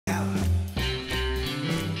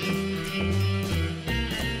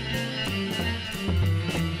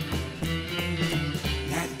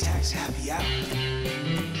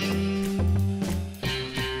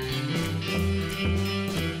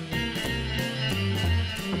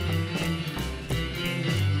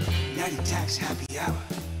Night Attacks Happy Hour.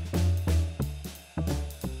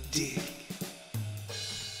 Dig.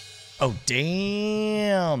 Oh,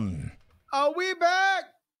 damn. Oh, we back.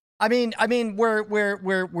 I mean,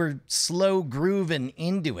 we're slow grooving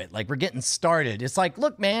into it. Like, we're getting started. It's like,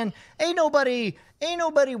 look, man, ain't nobody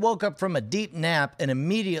woke up from a deep nap and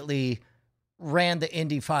immediately ran the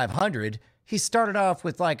Indy 500. He started off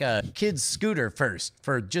with like a kid's scooter first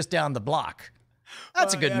for just down the block.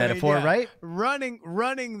 That's a good metaphor, right?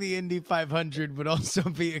 Running the Indy 500 would also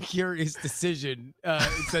be a curious decision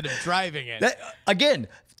instead of driving it. Again,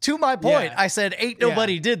 to my point, Yeah. I said ain't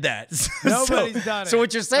nobody did that. Nobody's done it. So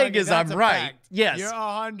what you're saying is I'm that's a right. fact. Yes. You're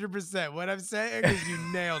 100%. What I'm saying is you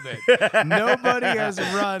nailed it. Nobody has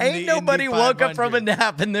run Ain't the nobody Indy woke up from a 500.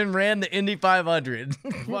 nap and then ran the Indy 500.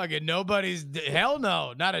 Fucking nobody's, hell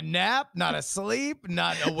no. Not a nap, not a sleep,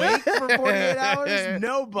 not awake for 48 hours.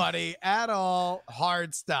 Nobody at all.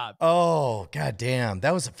 Hard stop. Oh, goddamn.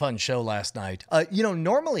 That was a fun show last night.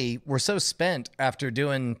 Normally we're so spent after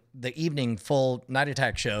doing the evening full Night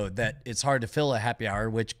Attack show that it's hard to fill a happy hour,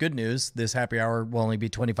 which good news, this happy hour will only be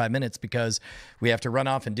 25 minutes because we have to run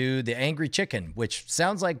off and do the Angry Chicken, which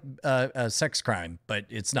sounds like a sex crime, but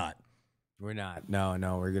it's not. We're not.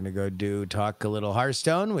 No. We're going to go talk a little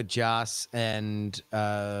Hearthstone with Joss and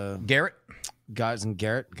Garrett? Guys and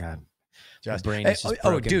Garrett. God. My Joss. brain is just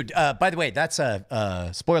oh, broken. dude, by the way, that's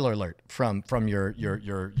a spoiler alert from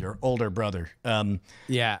your older brother.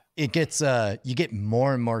 Yeah. It gets you get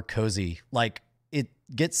more and more cozy. Like, it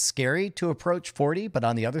gets scary to approach 40, but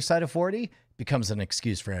on the other side of 40 becomes an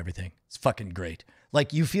excuse for everything. It's fucking great.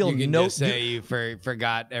 Like, you feel You can just say you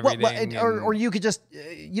forgot everything. or you could just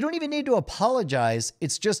you don't even need to apologize.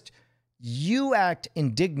 It's just you act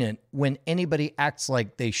indignant when anybody acts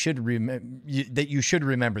like they should that you should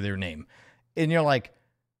remember their name, and you're like,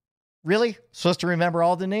 really supposed to remember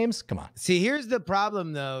all the names? Come on. See, here's the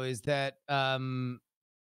problem though, is that the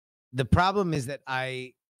problem is that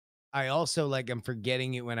I also, like, I'm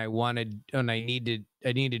forgetting it when I need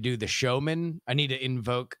to do the showman. I need to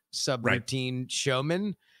invoke subroutine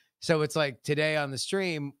showman. So it's like today on the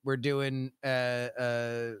stream, we're doing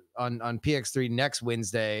on PX3 next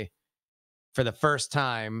Wednesday for the first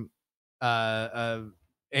time, Andrew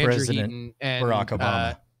President Heaton and Barack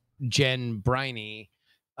Obama. Jen Briney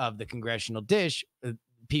of the Congressional Dish,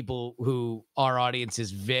 people who our audience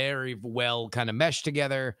is very well kind of meshed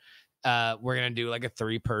together. We're going to do like a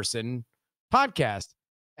 3-person podcast.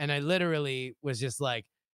 And I literally was just like,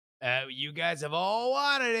 you guys have all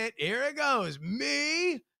wanted it. Here it goes.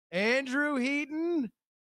 Me, Andrew Heaton,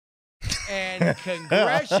 and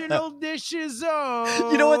Congressional Dishes.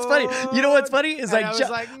 You know what's funny? Is I was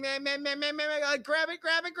like, grab it,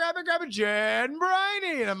 Jen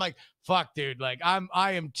Briney. And I'm like, fuck, dude. Like,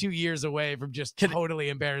 I am 2 years away from just totally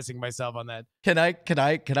embarrassing myself on that. Can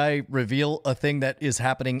I reveal a thing that is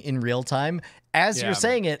happening in real time? As you're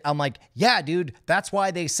saying it, I'm like, yeah, dude, that's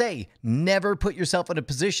why they say never put yourself in a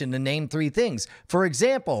position to name 3 things. For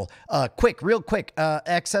example, real quick,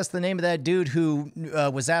 access the name of that dude who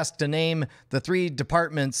was asked to name the 3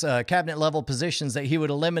 departments, cabinet level positions that he would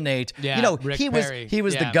eliminate. Yeah, Rick he Perry.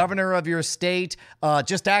 was the governor of your state.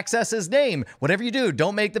 Just access his name. Whatever you do,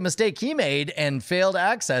 don't make the mistake he made and fail to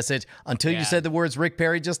access it until you said the words Rick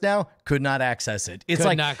Perry just now. Could not access it. It's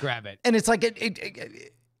Could not grab it. And it's like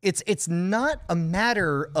it's not a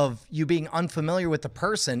matter of you being unfamiliar with the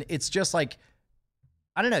person. It's just like,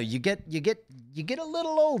 I don't know, you get a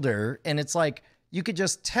little older and it's like you could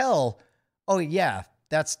just tell, oh yeah,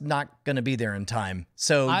 that's not going to be there in time.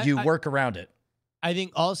 So you work around it. I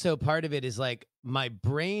think also part of it is like my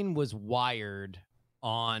brain was wired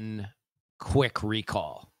on quick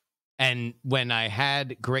recall. And when I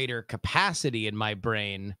had greater capacity in my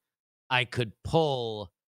brain, I could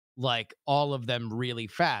pull like all of them really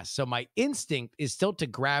fast. So my instinct is still to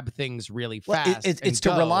grab things really fast. It's to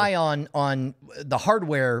rely on the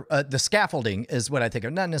hardware, the scaffolding is what I think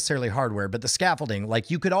of. Not necessarily hardware, but the scaffolding. Like,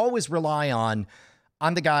 you could always rely on,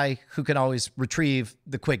 I'm the guy who can always retrieve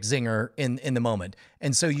the quick zinger in the moment.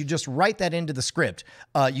 And so you just write that into the script.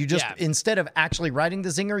 Instead of actually writing the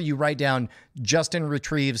zinger, you write down Justin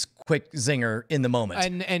retrieves quick zinger in the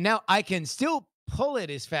moment. And now I can still pull it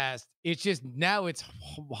as fast. It's just now it's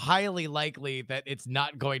highly likely that it's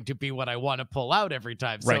not going to be what I want to pull out every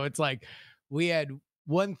time. Right. So it's like we had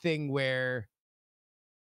one thing where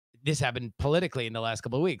this happened politically in the last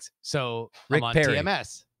couple of weeks. So Rick I'm on Perry.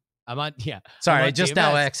 TMS. Sorry, I'm I on just TMS.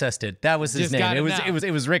 now accessed it. That was his Just name. got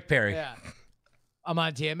It was Rick Perry. Yeah. I'm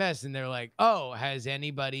on TMS and they're like, oh, has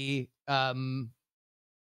anybody run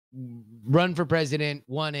for president,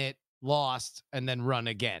 won it, lost, and then run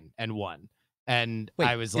again and won? And Wait,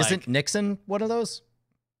 I was like, isn't Nixon one of those?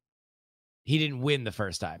 he didn't win the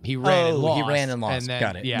first time. He ran and lost. He ran and lost. And then,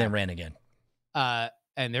 Got it. Yeah. And then ran again.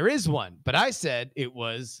 And there is one, but I said it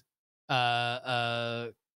was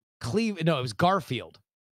Cleveland. No, it was Garfield.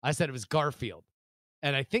 I said it was Garfield.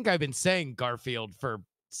 And I think I've been saying Garfield for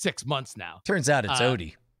 6 months now. Turns out it's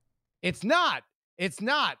Odie. It's not. It's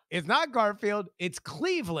not Garfield. It's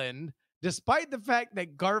Cleveland, despite the fact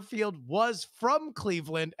that Garfield was from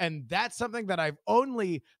Cleveland. And that's something that I've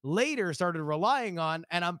only later started relying on.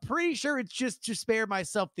 And I'm pretty sure it's just to spare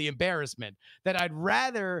myself the embarrassment that I'd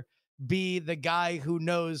rather be the guy who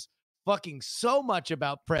knows fucking so much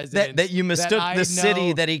about presidents that you mistook the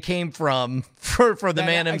city that he came from for the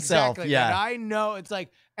man himself. Exactly, yeah. that I know. It's like,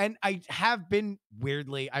 and I have been,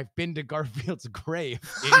 weirdly, I've been to Garfield's grave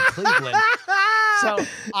in Cleveland. So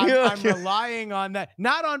I'm relying on that,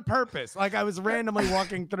 not on purpose. Like I was randomly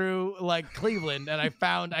walking through like Cleveland and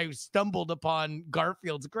I stumbled upon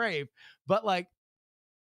Garfield's grave, but like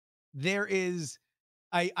there is,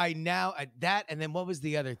 I now at that. And then what was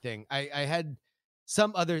the other thing? I had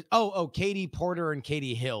some other, Katie Porter and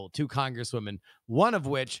Katie Hill, two congresswomen, one of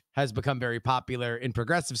which has become very popular in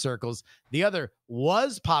progressive circles. The other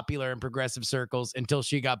was popular in progressive circles until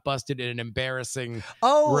she got busted in an embarrassing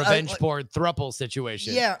revenge porn throuple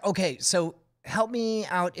situation. Yeah. Okay. So help me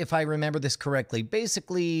out if I remember this correctly.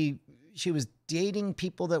 Basically, she was dating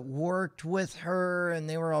people that worked with her and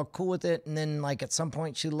they were all cool with it. And then like at some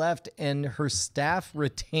point she left and her staff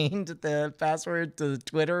retained the password to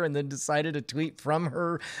Twitter and then decided to tweet from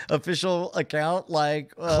her official account.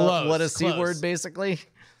 Like what a C word, basically.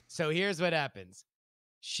 So here's what happens.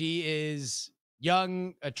 She is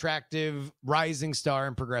young, attractive, rising star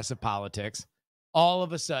in progressive politics. All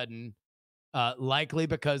of a sudden, likely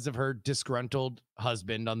because of her disgruntled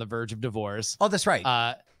husband on the verge of divorce. Oh, that's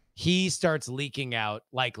right. He starts leaking out,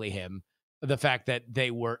 likely him, the fact that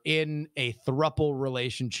they were in a throuple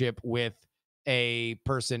relationship with a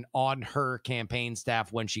person on her campaign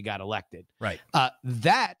staff when she got elected. Right.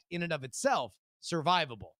 That in and of itself,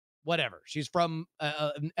 survivable, whatever. She's from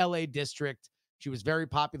an LA district. She was very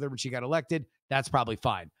popular when she got elected. That's probably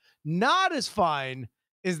fine. Not as fine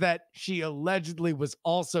is that she allegedly was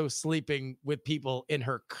also sleeping with people in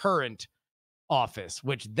her current office,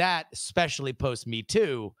 which that, especially post Me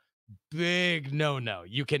Too, big no.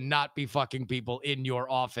 You cannot be fucking people in your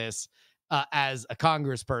office as a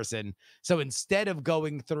congressperson. So instead of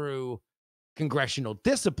going through congressional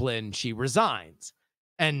discipline, she resigns.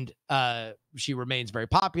 And she remains very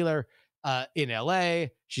popular in LA.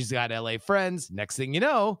 She's got LA friends. Next thing you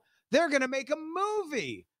know, they're going to make a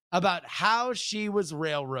movie about how she was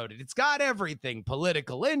railroaded. It's got everything: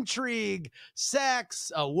 political intrigue,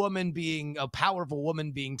 sex, a powerful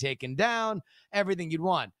woman being taken down, everything you'd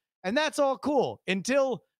want. And that's all cool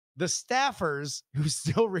until the staffers who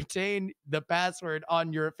still retain the password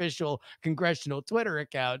on your official congressional Twitter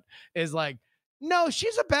account is like, no,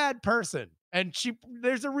 she's a bad person. And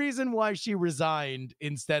there's a reason why she resigned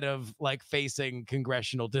instead of like facing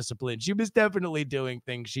congressional discipline. She was definitely doing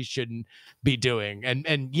things she shouldn't be doing.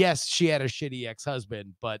 And yes, she had a shitty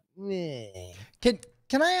ex-husband, but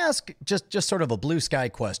Can I ask just sort of a blue sky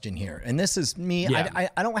question here? And this is me. Yeah.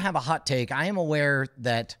 I don't have a hot take. I am aware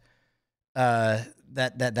that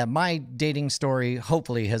that my dating story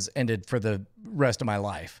hopefully has ended for the rest of my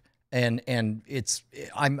life. And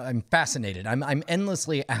I'm fascinated. I'm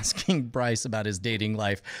endlessly asking Bryce about his dating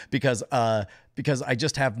life because I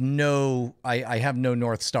just have I have no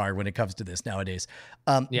North Star when it comes to this nowadays.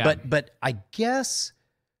 But I guess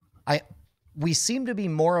we seem to be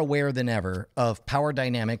more aware than ever of power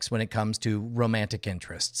dynamics when it comes to romantic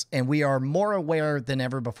interests, and we are more aware than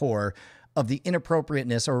ever before of the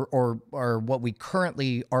inappropriateness or what we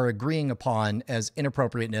currently are agreeing upon as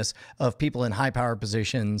inappropriateness of people in high power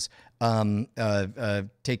positions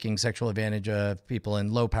taking sexual advantage of people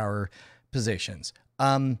in low power positions.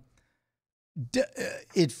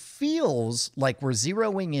 It feels like we're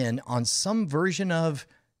zeroing in on some version of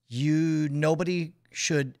nobody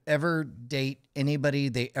should ever date anybody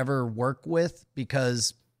they ever work with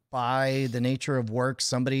because by the nature of work,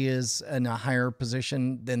 somebody is in a higher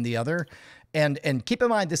position than the other. And keep in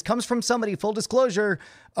mind, this comes from somebody, full disclosure,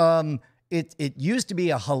 it used to be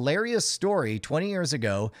a hilarious story 20 years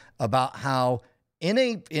ago about how in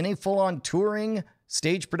a full-on touring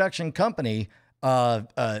stage production company,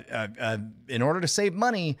 in order to save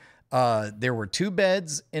money, there were 2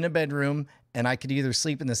 beds in a bedroom, and I could either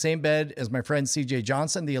sleep in the same bed as my friend CJ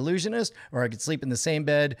Johnson, the illusionist, or I could sleep in the same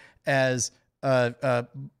bed as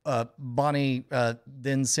Bonnie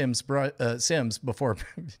then Sims before Sims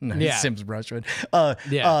Brushwood,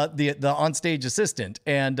 the onstage assistant,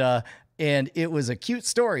 and and it was a cute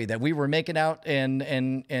story that we were making out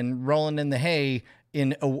and rolling in the hay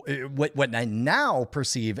in what I now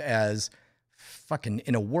perceive as fucking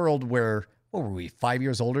in a world where, what were we, 5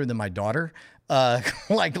 years older than my daughter?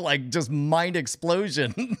 Like just mind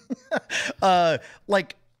explosion. Where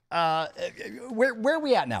are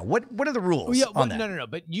we at now? What are the rules on that? No.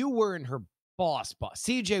 But you weren't her boss.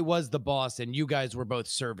 CJ was the boss, and you guys were both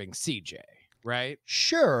serving CJ, right?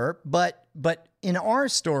 Sure, but in our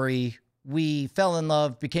story, we fell in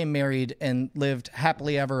love, became married, and lived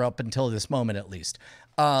happily ever up until this moment, at least.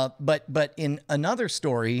 But in another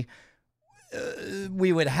story,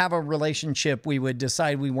 we would have a relationship, we would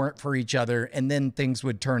decide we weren't for each other, and then things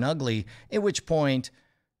would turn ugly, at which point,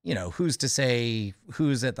 you know, who's to say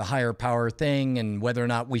who's at the higher power thing and whether or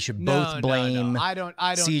not we should both blame I don't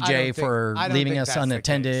CJ for leaving us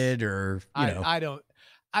unattended, or, you know.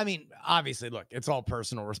 I mean, obviously, look, it's all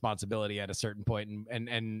personal responsibility at a certain point,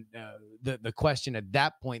 and the question at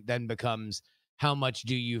that point then becomes, how much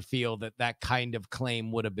do you feel that kind of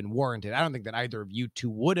claim would have been warranted? I don't think that either of you two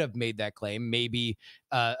would have made that claim. Maybe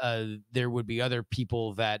there would be other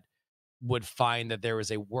people that would find that there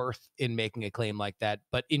was a worth in making a claim like that.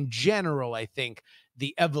 But in general, I think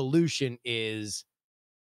the evolution is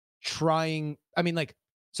trying. I mean, like,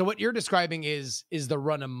 so what you're describing is the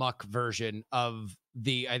run amok version of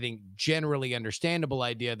the, I think, generally understandable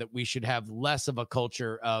idea that we should have less of a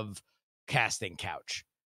culture of casting couch.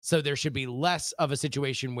 So there should be less of a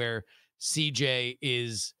situation where CJ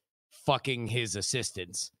is fucking his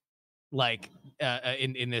assistants, like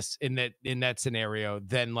in that scenario,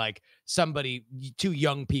 than like two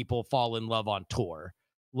young people fall in love on tour,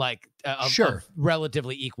 like of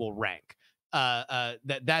relatively equal rank. That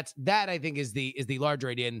I think is the larger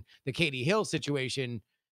idea. And the Katie Hill situation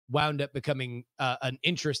wound up becoming an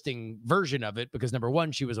interesting version of it because, number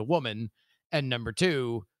one, she was a woman, and number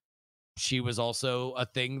two, she was also a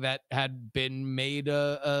thing that had been made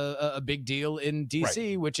a big deal in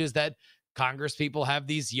DC, right, which is that Congress people have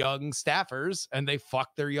these young staffers and they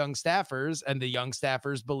fuck their young staffers, and the young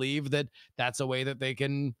staffers believe that that's a way that they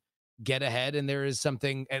can get ahead. And there is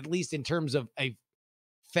something, at least in terms of a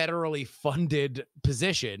federally funded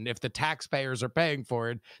position, if the taxpayers are paying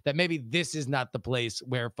for it, that maybe this is not the place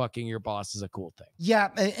where fucking your boss is a cool thing. Yeah,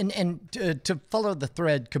 and to follow the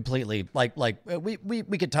thread completely, like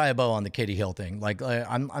we could tie a bow on the Katie Hill thing. Like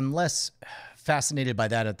I'm less fascinated by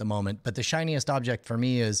that at the moment, but the shiniest object for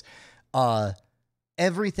me is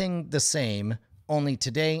everything the same, only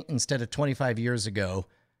today instead of 25 years ago.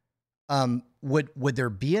 Would there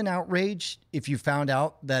be an outrage if you found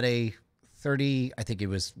out that a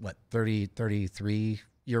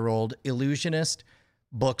 33-year-old illusionist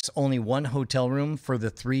books only one hotel room for the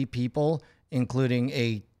three people, including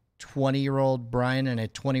a 20-year-old Brian and a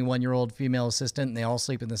 21-year-old female assistant, and they all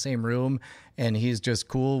sleep in the same room, and he's just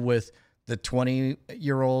cool with the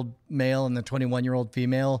 20-year-old male and the 21-year-old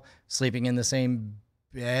female sleeping in the same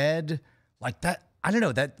bed? Like that, I don't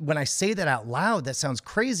know, that when I say that out loud, that sounds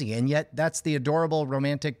crazy, and yet that's the adorable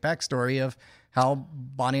romantic backstory of how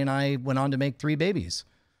Bonnie and I went on to make 3 babies.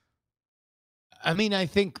 I mean, I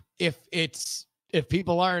think if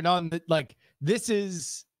people aren't on the, like, this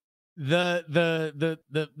is the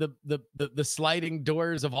sliding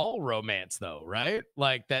doors of all romance, though, right?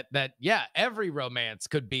 Like that yeah, every romance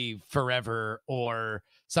could be forever or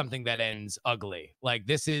something that ends ugly. Like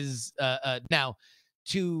this is now,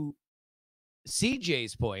 to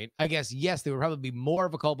CJ's point, I guess, yes, there would probably be more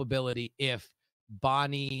of a culpability if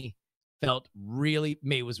Bonnie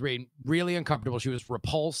was really uncomfortable. She was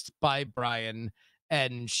repulsed by Brian,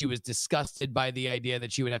 and she was disgusted by the idea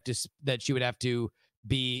that she would have to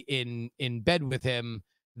be in bed with him.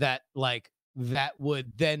 That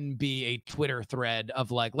would then be a Twitter thread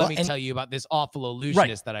of like, let me tell you about this awful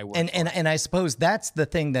illusionist that I work for. And I suppose that's the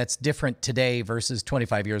thing that's different today versus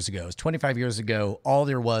 25 years ago. 25 years ago, all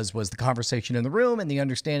there was the conversation in the room and the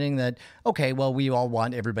understanding that, okay, well, we all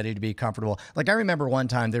want everybody to be comfortable. Like I remember one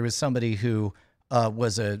time there was somebody who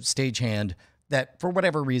was a stagehand that for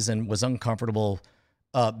whatever reason was uncomfortable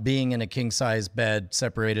being in a king size bed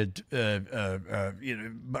separated,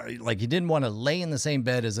 like he didn't want to lay in the same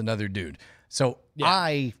bed as another dude. So yeah.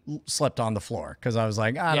 I slept on the floor because I was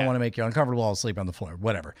like, I don't want to make you uncomfortable. I'll sleep on the floor,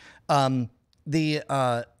 whatever. That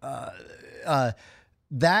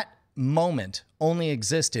moment only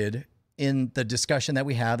existed in the discussion that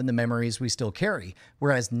we have and the memories we still carry.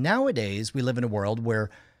 Whereas nowadays we live in a world where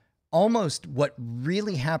almost what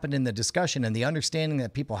really happened in the discussion and the understanding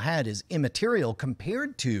that people had is immaterial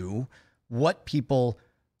compared to what people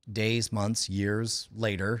days, months, years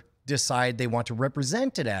later decide they want to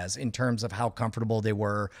represent it as in terms of how comfortable they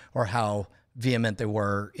were or how vehement they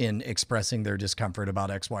were in expressing their discomfort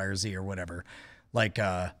about X, Y, or Z or whatever. Like,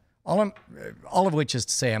 all of which is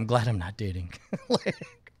to say, I'm glad I'm not dating.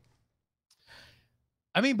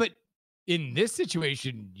 I mean, but in this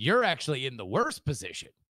situation, you're actually in the worst position.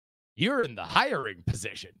 You're in the hiring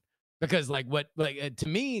position. Because to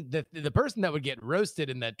me, the person that would get roasted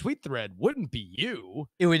in that tweet thread wouldn't be you.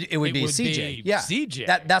 It would be CJ. Yeah,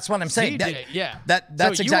 CJ. That's what I'm saying. CJ,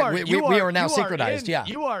 That's so exactly. We are now synchronized. Yeah,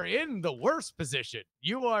 you are in the worst position.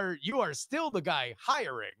 You are still the guy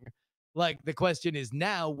hiring. Like, the question is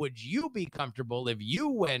now, would you be comfortable if you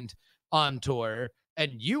went on tour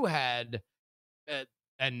and you had,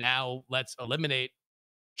 and now let's eliminate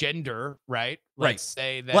gender, right? Let's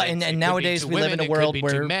say that. Well, and nowadays we live in a world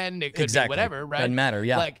where men, it could be whatever, right? Doesn't matter.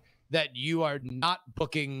 Yeah. Like, that you are not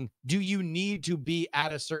booking. Do you need to be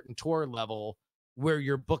at a certain tour level where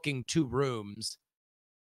you're booking 2 rooms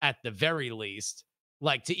at the very least,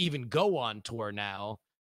 like, to even go on tour now?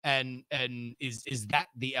 And is that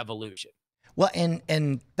the evolution? Well,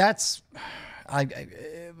 and that's,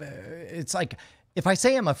 it's like, if I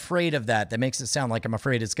say I'm afraid of that makes it sound like I'm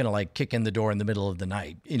afraid it's going to like kick in the door in the middle of the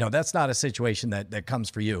night. You know, that's not a situation that comes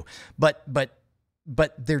for you. But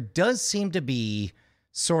there does seem to be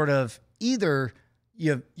sort of either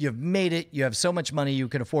you've made it, you have so much money you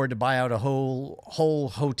can afford to buy out a whole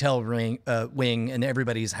hotel wing, and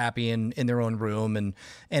everybody's happy in their own room, and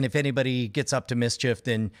if anybody gets up to mischief,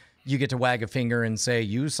 then you get to wag a finger and say,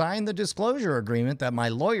 you signed the disclosure agreement that my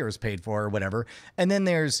lawyers paid for or whatever. And then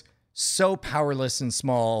there's so powerless and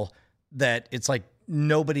small that it's like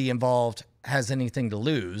nobody involved has anything to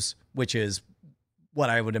lose, which is what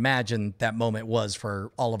I would imagine that moment was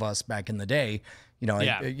for all of us back in the day. You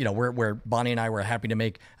know, where Bonnie and I were happy to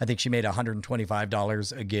make, I think she made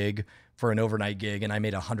 $125 a gig for an overnight gig, and I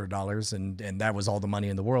made $100, and that was all the money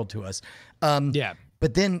in the world to us.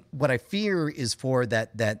 But then what I fear is for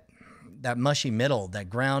that mushy middle, that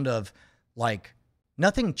ground of like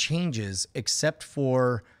nothing changes except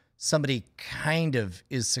for somebody kind of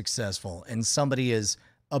is successful and somebody is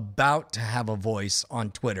about to have a voice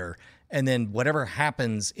on Twitter. And then whatever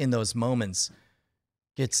happens in those moments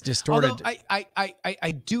gets distorted. Although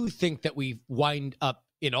I do think that we wind up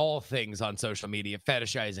in all things on social media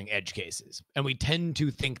fetishizing edge cases. And we tend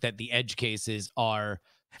to think that the edge cases are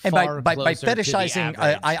and far by closer fetishizing, to the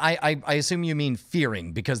average. I assume you mean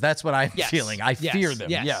fearing, because that's what I'm feeling. I fear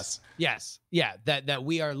them. Yes. Yeah. That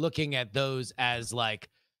we are looking at those as like,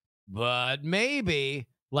 but maybe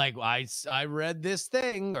like I read this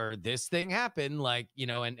thing or this thing happened, like, you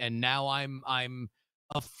know, and now I'm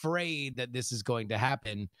afraid that this is going to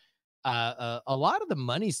happen. A lot of the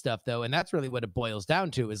money stuff though, and that's really what it boils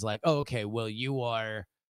down to, is like, oh, okay, well, you are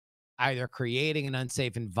either creating an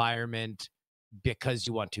unsafe environment because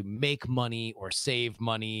you want to make money or save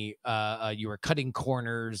money. You are cutting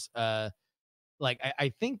corners. Like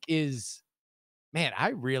I think is, man,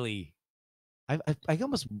 I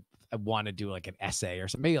almost want to do like an essay or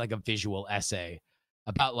something, maybe like a visual essay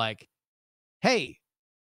about like, hey,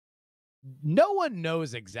 no one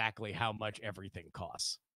knows exactly how much everything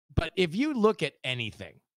costs. But if you look at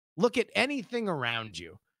anything around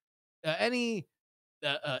you, any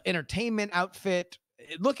entertainment outfit,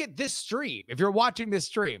 look at this stream. If you're watching this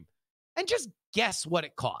stream, and just guess what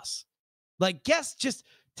it costs. Like, just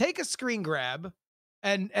take a screen grab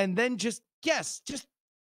and then just guess, just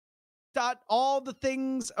dot all the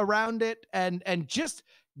things around it and just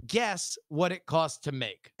guess what it costs to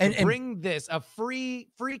make. And bring this a free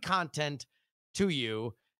content to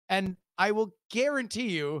you. And I will guarantee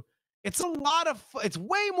you it's it's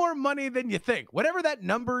way more money than you think. Whatever that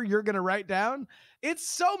number you're going to write down, it's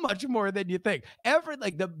so much more than you think.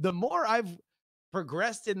 The more I've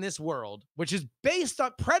progressed in this world, which is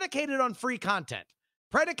predicated on free content,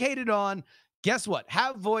 predicated on, guess what?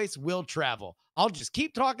 Have voice, will travel. I'll just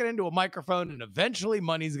keep talking into a microphone and eventually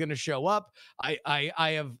money's going to show up. I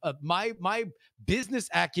have my business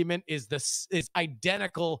acumen is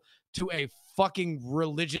identical to a fucking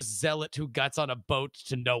religious zealot who gets on a boat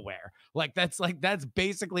to nowhere. That's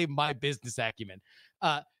basically my business acumen.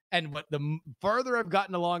 And what the further I've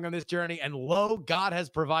gotten along on this journey, and lo, God has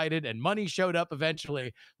provided and money showed up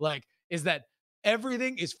eventually, is that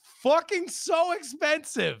everything is fucking so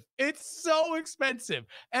expensive. It's so expensive.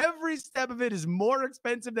 Every step of it is more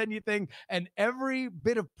expensive than you think. And every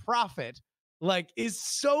bit of profit is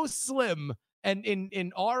so slim. And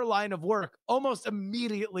in our line of work, almost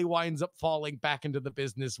immediately winds up falling back into the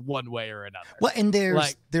business one way or another. Well, and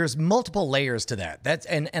there's multiple layers to that.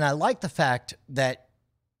 And I like the fact that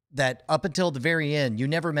up until the very end, you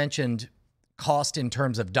never mentioned cost in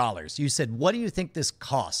terms of dollars. You said, what do you think this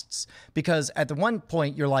costs? Because at the one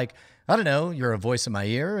point you're like, I don't know, you're a voice in my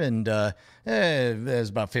ear, and it was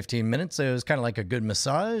about 15 minutes. It was kind of like a good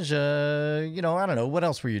massage. You know, I don't know. What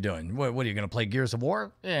else were you doing? What are you going to play Gears of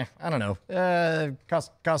War? I don't know.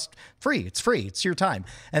 Cost free. It's free. It's your time.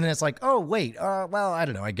 And then it's like, oh, wait. Well, I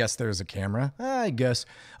don't know. I guess there's a camera. I guess.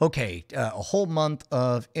 Okay. A whole month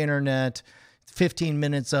of internet. 15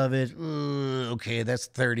 minutes of it. Okay, that's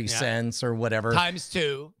 30 cents or whatever. Times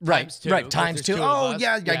two. Right, Times two, right. Times two. of Oh, us.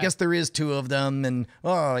 yeah, I guess there is two of them, and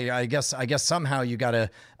oh, yeah, I guess somehow you got to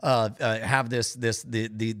have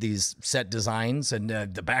these set designs and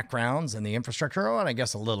the backgrounds and the infrastructure. Oh, and I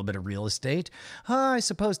guess a little bit of real estate. I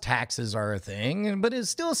suppose taxes are a thing, but it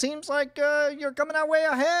still seems like you're coming out way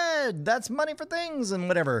ahead. That's money for things and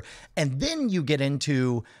whatever. And then you get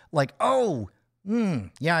into like, oh.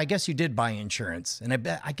 Yeah, I guess you did buy insurance, and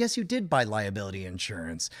I guess you did buy liability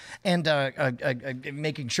insurance, and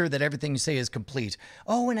making sure that everything you say is complete.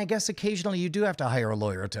 Oh, and I guess occasionally you do have to hire a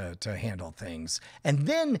lawyer to handle things, and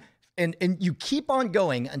then and you keep on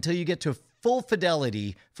going until you get to full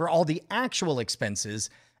fidelity for all the actual expenses,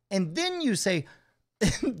 and then you say,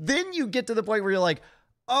 then you get to the point where you're like,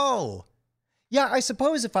 oh. Yeah, I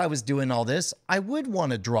suppose if I was doing all this, I would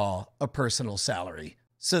want to draw a personal salary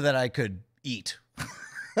so that I could eat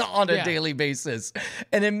on a daily basis,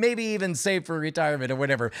 and then maybe even save for retirement or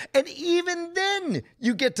whatever. And even then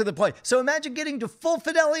you get to the point. So imagine getting to full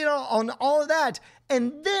fidelity on all of that,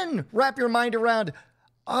 and then wrap your mind around,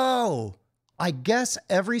 oh, I guess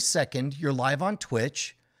every second you're live on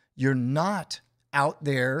Twitch, you're not out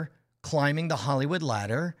there climbing the Hollywood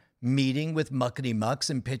ladder, meeting with muckety mucks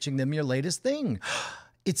and pitching them your latest thing.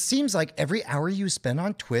 It seems like every hour you spend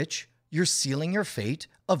on Twitch, you're sealing your fate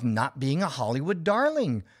of not being a Hollywood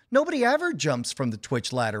darling. Nobody ever jumps from the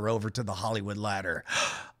Twitch ladder over to the Hollywood ladder.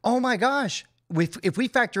 Oh my gosh. If we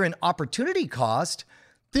factor in opportunity cost,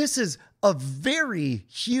 this is a very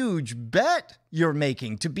huge bet you're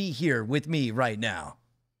making to be here with me right now.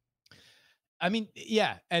 I mean,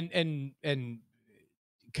 yeah. And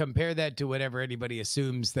compare that to whatever anybody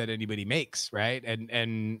assumes that anybody makes, right?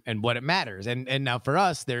 And what it matters. And now for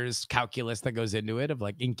us, there's calculus that goes into it of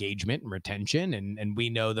like engagement and retention, and we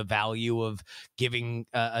know the value of giving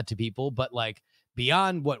to people. But like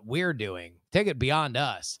beyond what we're doing, take it beyond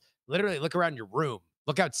us. Literally look around your room,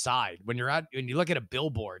 look outside. When you're out and you look at a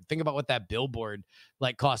billboard, think about what that billboard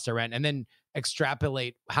like costs to rent, and then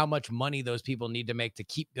extrapolate how much money those people need to make to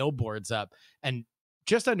keep billboards up. And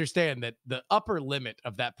just understand that the upper limit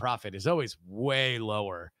of that profit is always way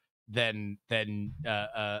lower than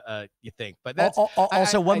you think. But that's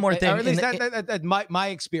also one more thing. Or at least that's my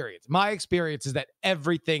experience. My experience is that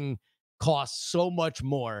everything costs so much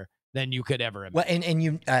more than you could ever imagine. Well, and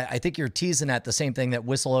you, I think you're teasing at the same thing that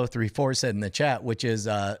Whistle034 said in the chat, which is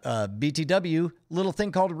BTW, little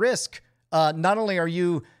thing called risk. Not only are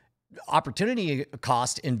you opportunity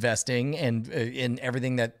cost investing and in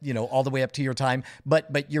everything that, you know, all the way up to your time,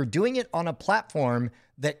 but you're doing it on a platform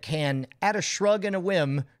that can, at a shrug and a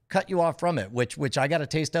whim, cut you off from it, which I got a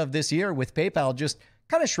taste of this year with PayPal, just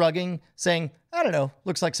kind of shrugging, saying, I don't know,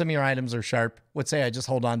 looks like some of your items are sharp. Would say I just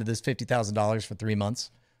hold on to this $50,000 for 3 months.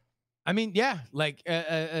 I mean, yeah, like,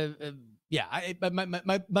 but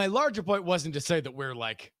my larger point wasn't to say that we're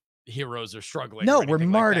like heroes are struggling. No, we're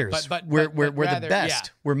martyrs. Like but we're rather, the best. Yeah.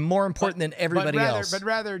 We're more important than everybody else. But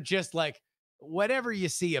rather just like whenever you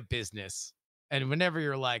see a business and whenever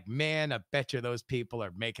you're like, man, I bet you those people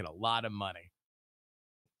are making a lot of money.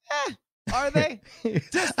 Are they?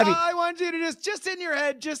 I want you to just in your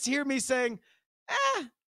head, just hear me saying,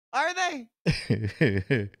 are they?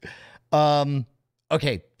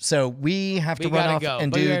 Okay, so we have to run off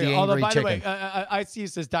and do the angry chicken. By the way, ICU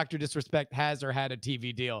says Dr. Disrespect has or had a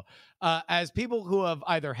TV deal. As people who have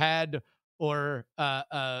either had or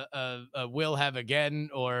will have again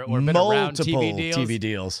or been around TV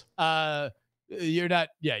deals, you're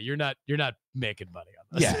not making money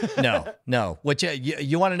on this. Yeah, no. What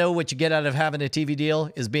you want to know what you get out of having a TV deal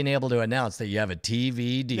is being able to announce that you have a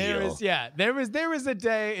TV deal. There was a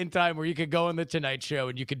day in time where you could go on the Tonight Show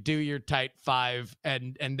and you could do your tight five,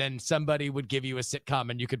 and then somebody would give you a sitcom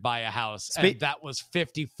and you could buy a house. And that was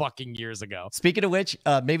 50 fucking years ago. Speaking of which,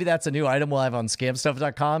 maybe that's a new item we'll have on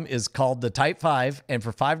scamstuff.com, is called the Type 5, and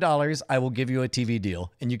for $5 I will give you a TV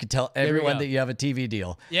deal, and you can tell everyone that you have a TV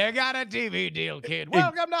deal. You got a TV deal, kid.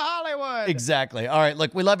 Welcome to Hollywood. Exactly. All right,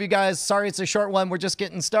 look, we love you guys. Sorry it's a short one. We're just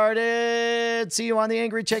getting started. See you on the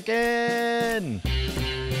Angry Chicken.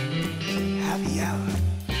 Happy hour.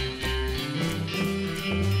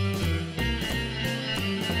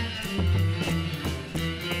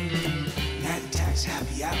 Night Attacks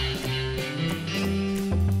Happy Hour.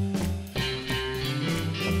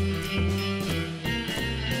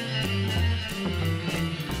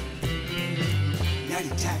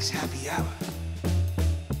 Natty Tax Happy Hour.